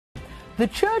The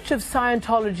Church of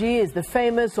Scientology is the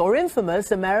famous or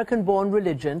infamous American-born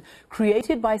religion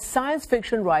created by science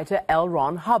fiction writer L.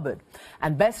 Ron Hubbard,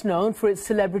 and best known for its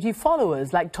celebrity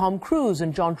followers like Tom Cruise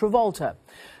and John Travolta.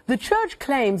 The church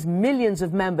claims millions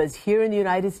of members here in the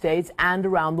United States and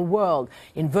around the world,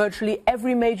 in virtually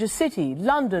every major city: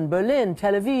 London, Berlin,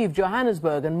 Tel Aviv,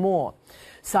 Johannesburg, and more.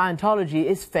 Scientology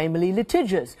is famously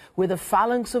litigious, with a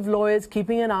phalanx of lawyers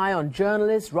keeping an eye on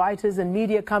journalists, writers, and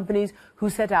media companies who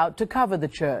set out to cover the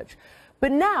church.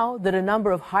 But now that a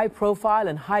number of high-profile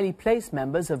and highly placed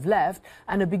members have left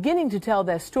and are beginning to tell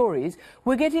their stories,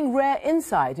 we're getting rare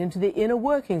insight into the inner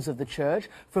workings of the church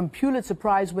from Pulitzer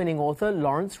Prize-winning author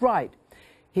Lawrence Wright.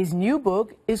 His new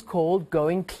book is called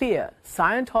Going Clear: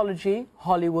 Scientology,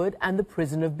 Hollywood, and the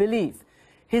Prison of Belief.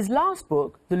 His last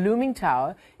book, The Looming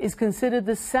Tower, is considered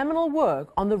the seminal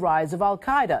work on the rise of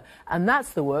Al-Qaeda, and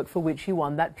that's the work for which he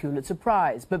won that Pulitzer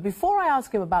Prize. But before I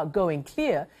ask him about Going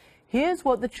Clear, here's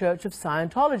what the Church of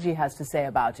Scientology has to say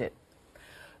about it.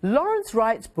 Lawrence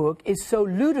Wright's book is so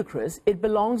ludicrous it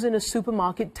belongs in a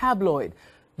supermarket tabloid.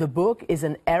 The book is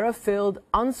an error-filled,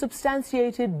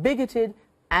 unsubstantiated, bigoted,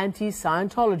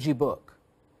 anti-Scientology book.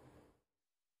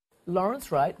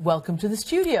 Lawrence Wright, welcome to the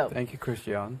studio. Thank you,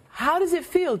 Christiane. How does it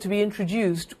feel to be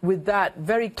introduced with that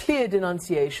very clear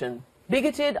denunciation?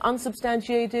 Bigoted,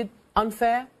 unsubstantiated,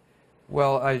 unfair?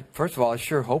 Well, first of all, I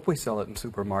sure hope we sell it in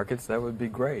supermarkets. That would be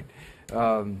great.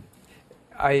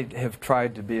 I have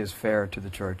tried to be as fair to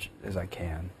the church as I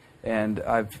can. And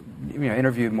I've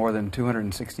interviewed more than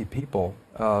 260 people,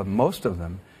 most of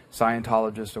them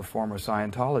Scientologists or former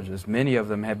Scientologists. Many of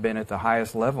them have been at the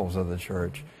highest levels of the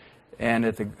church and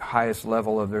at the highest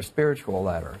level of their spiritual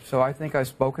ladder. So I think I've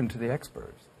spoken to the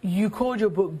experts. You called your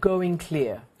book Going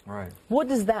Clear. Right. What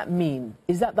does that mean?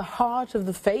 Is that the heart of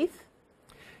the faith?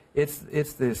 It's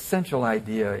the essential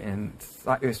idea.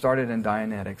 It started in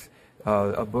Dianetics,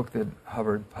 a book that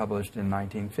Hubbard published in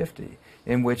 1950,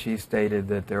 in which he stated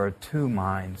that there are two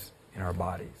minds in our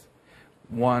bodies.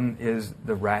 One is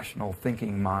the rational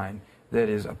thinking mind that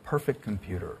is a perfect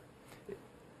computer.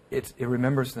 It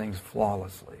remembers things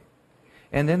flawlessly.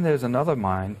 And then there's another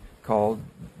mind called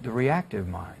the reactive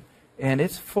mind. And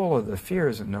it's full of the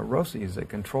fears and neuroses that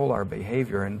control our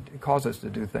behavior and cause us to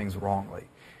do things wrongly.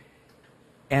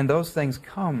 And those things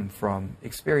come from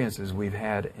experiences we've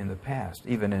had in the past,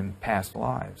 even in past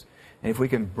lives. And if we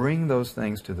can bring those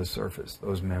things to the surface,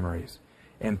 those memories,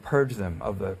 and purge them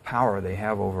of the power they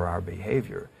have over our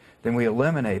behavior, then we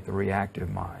eliminate the reactive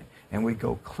mind and we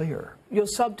go clear. Your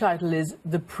subtitle is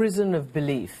The Prison of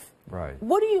Belief. Right.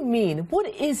 What do you mean? What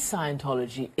is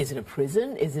Scientology? Is it a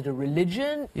prison? Is it a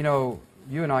religion? You know,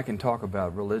 you and I can talk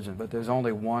about religion, but there's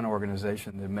only one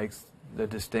organization that makes the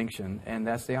distinction, and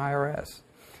that's the IRS.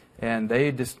 And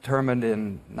they determined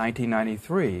in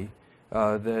 1993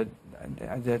 that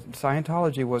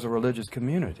Scientology was a religious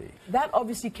community. That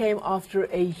obviously came after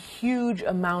a huge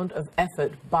amount of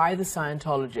effort by the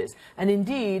Scientologists. And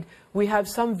indeed, we have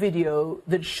some video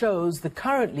that shows the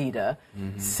current leader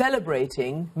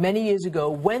celebrating many years ago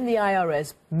when the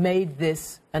IRS made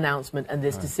this announcement and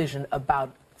this decision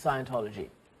about Scientology.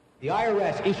 The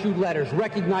IRS issued letters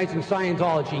recognizing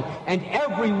Scientology, and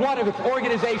every one of its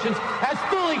organizations has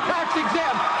fully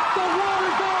tax-exempt. The war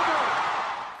is over!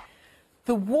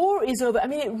 The war is over. I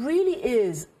mean, it really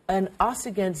is an us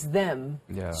against them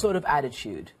sort of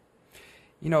attitude.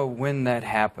 You know, when that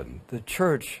happened, the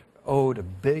church owed $1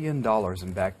 billion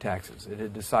in back taxes. It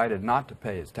had decided not to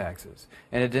pay its taxes,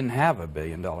 and it didn't have $1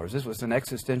 billion. This was an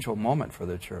existential moment for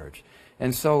the church.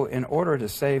 And so in order to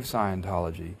save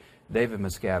Scientology, David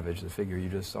Miscavige, the figure you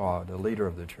just saw, the leader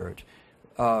of the church,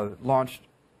 launched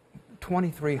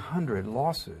 2,300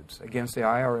 lawsuits against the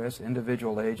IRS,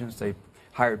 individual agents. They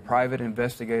hired private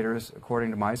investigators,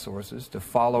 according to my sources, to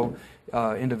follow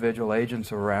individual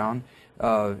agents around.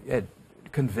 At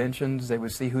conventions, they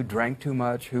would see who drank too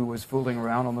much, who was fooling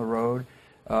around on the road.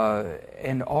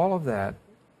 And all of that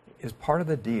is part of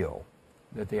the deal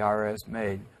that the IRS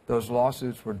made. Those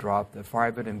lawsuits were dropped, the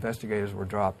private investigators were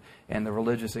dropped, and the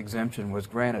religious exemption was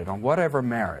granted on whatever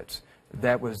merits.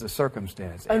 That was the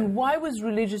circumstance. And why was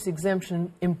religious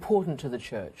exemption important to the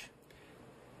church?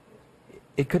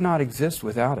 It could not exist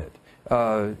without it.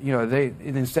 You know,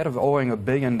 instead of owing $1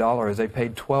 billion, they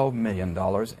paid $12 million.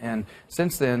 And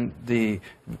since then, the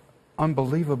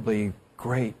unbelievably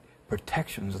great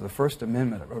protections of the First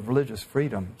Amendment of religious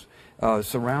freedoms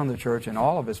surround the church and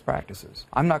all of its practices.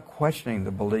 I'm not questioning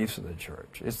the beliefs of the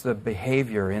church. It's the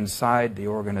behavior inside the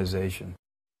organization.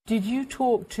 Did you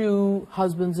talk to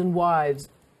husbands and wives,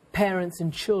 parents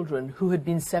and children who had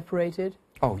been separated?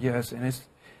 Oh, yes. And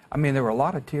I mean, there were a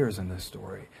lot of tears in this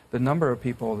story. The number of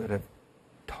people that have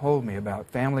told me about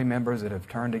family members that have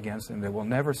turned against them, that will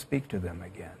never speak to them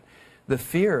again. The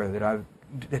fear that I've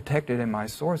detected in my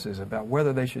sources about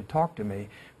whether they should talk to me,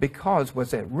 because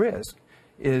what's at risk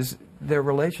is their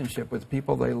relationship with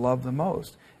people they love the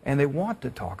most. And they want to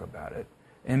talk about it.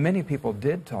 And many people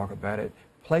did talk about it,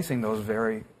 placing those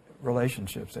very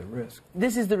relationships at risk.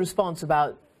 This is the response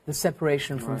about the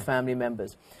separation from family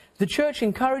members. The church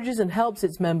encourages and helps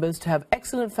its members to have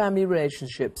excellent family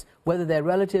relationships, whether their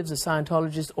relatives are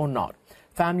Scientologists or not.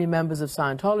 Family members of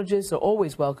Scientologists are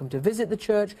always welcome to visit the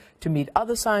church, to meet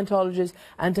other Scientologists,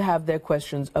 and to have their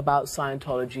questions about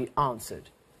Scientology answered.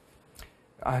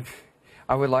 I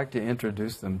would like to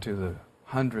introduce them to the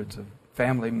hundreds of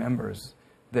family members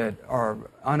that are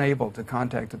unable to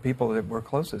contact the people that were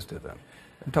closest to them.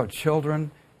 I'm talking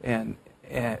children and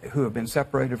who have been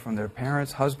separated from their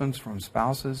parents, husbands from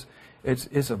spouses.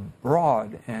 It's a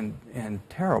broad and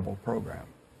terrible program.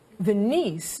 The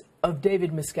niece of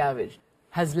David Miscavige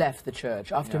has left the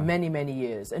church after many, many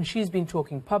years, and she's been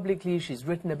talking publicly, she's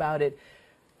written about it.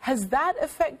 Has that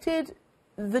affected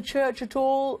the church at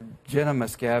all? Jenna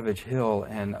Miscavige Hill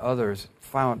and others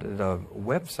founded a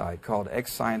website called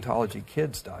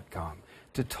ex-ScientologyKids.com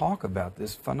to talk about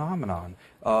this phenomenon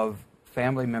of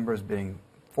family members being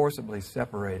forcibly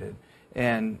separated,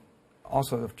 and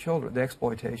also of children, the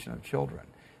exploitation of children.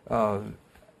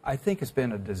 I think it's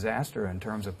been a disaster in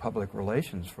terms of public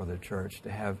relations for the church to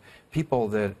have people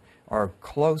that are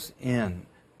close in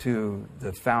to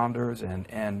the founders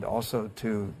and also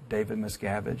to David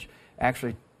Miscavige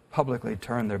actually publicly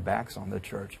turn their backs on the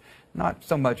church. Not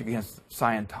so much against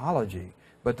Scientology,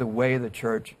 but the way the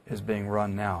church is being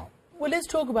run now. Well, let's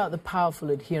talk about the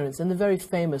powerful adherents and the very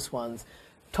famous ones.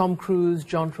 Tom Cruise,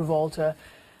 John Travolta.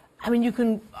 I mean, you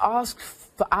can ask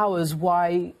for hours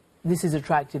why this is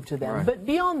attractive to them. Right. But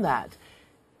beyond that,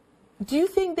 do you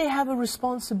think they have a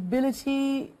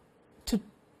responsibility to,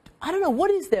 I don't know,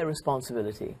 what is their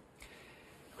responsibility?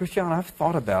 Christiane, I've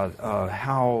thought about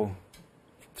how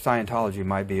Scientology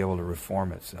might be able to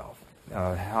reform itself,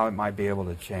 how it might be able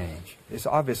to change. It's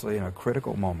obviously in a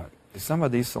critical moment. Some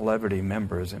of these celebrity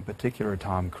members, in particular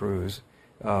Tom Cruise,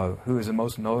 who is the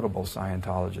most notable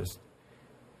Scientologist,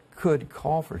 could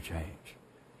call for change.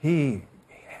 He,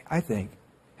 I think,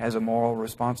 has a moral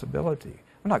responsibility.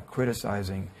 I'm not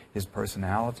criticizing his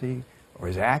personality or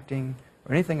his acting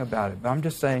or anything about it, but I'm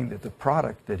just saying that the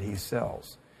product that he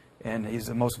sells, and he's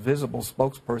the most visible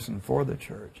spokesperson for the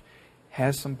church,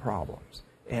 has some problems.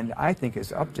 And I think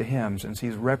it's up to him, since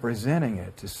he's representing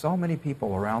it to so many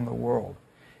people around the world.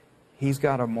 He's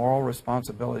got a moral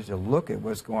responsibility to look at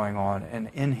what's going on, and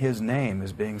in his name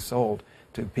is being sold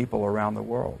to people around the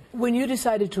world. When you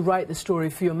decided to write the story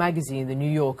for your magazine, The New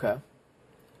Yorker,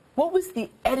 what was the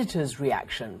editor's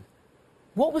reaction?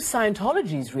 What was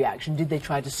Scientology's reaction? Did they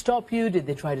try to stop you? Did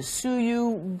they try to sue you?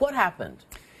 What happened?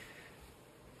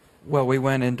 Well, we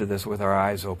went into this with our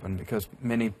eyes open because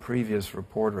many previous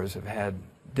reporters have had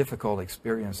difficult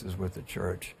experiences with the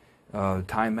church.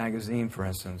 Time magazine, for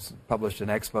instance, published an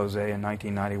expose in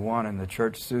 1991, and the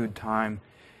church sued Time,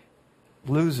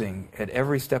 losing at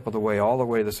every step of the way, all the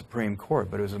way to the Supreme Court,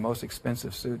 but it was the most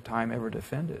expensive suit Time ever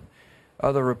defended.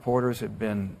 Other reporters had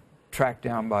been tracked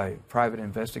down by private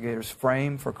investigators,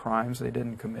 framed for crimes they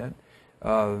didn't commit.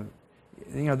 You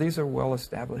know, these are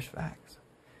well-established facts.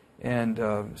 And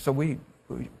so we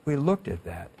looked at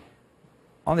that.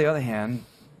 On the other hand,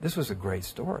 this was a great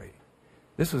story.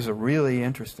 This was a really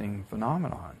interesting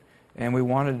phenomenon, and we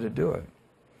wanted to do it.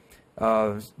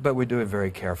 But we do it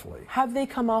very carefully. Have they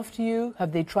come after you?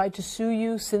 Have they tried to sue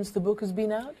you since the book has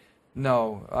been out?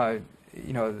 No.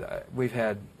 You know, we've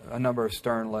had a number of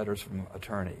stern letters from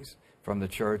attorneys, from the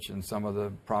church and some of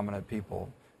the prominent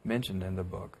people mentioned in the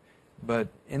book. But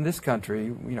in this country,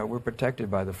 you know, we're protected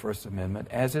by the First Amendment,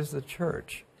 as is the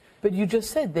church. But you just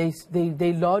said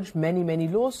they lodged many, many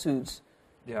lawsuits.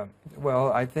 Yeah.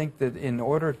 Well, I think that in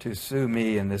order to sue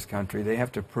me in this country, they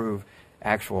have to prove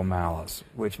actual malice,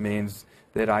 which means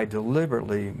that I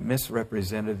deliberately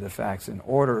misrepresented the facts in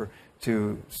order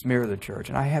to smear the church,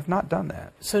 and I have not done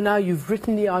that. So now you've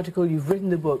written the article, you've written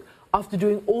the book. After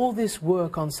doing all this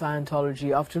work on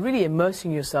Scientology, after really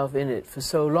immersing yourself in it for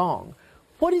so long,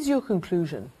 what is your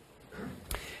conclusion?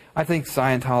 I think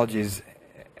Scientology is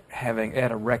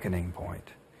at a reckoning point.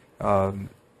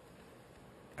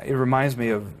 It reminds me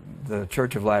of the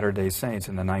Church of Latter-day Saints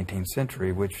in the 19th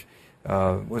century, which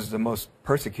was the most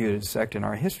persecuted sect in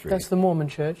our history. That's the Mormon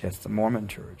Church? That's the Mormon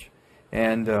Church.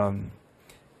 And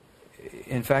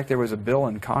in fact, there was a bill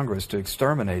in Congress to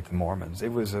exterminate the Mormons.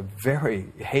 It was a very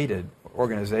hated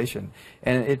organization,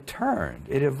 and it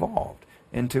evolved.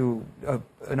 into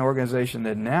an organization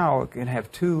that now can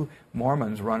have 2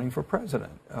 Mormons running for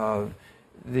president.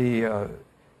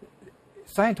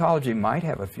 Scientology might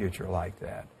have a future like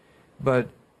that, but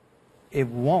it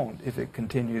won't if it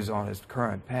continues on its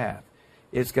current path.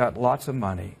 It's got lots of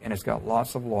money and it's got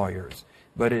lots of lawyers,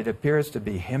 but it appears to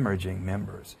be hemorrhaging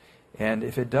members. And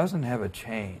if it doesn't have a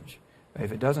change,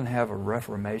 if it doesn't have a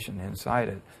reformation inside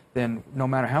it, then no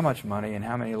matter how much money and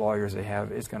how many lawyers they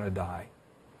have, it's going to die.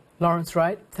 Lawrence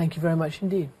Wright, thank you very much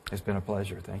indeed. It's been a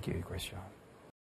pleasure. Thank you, Christiane.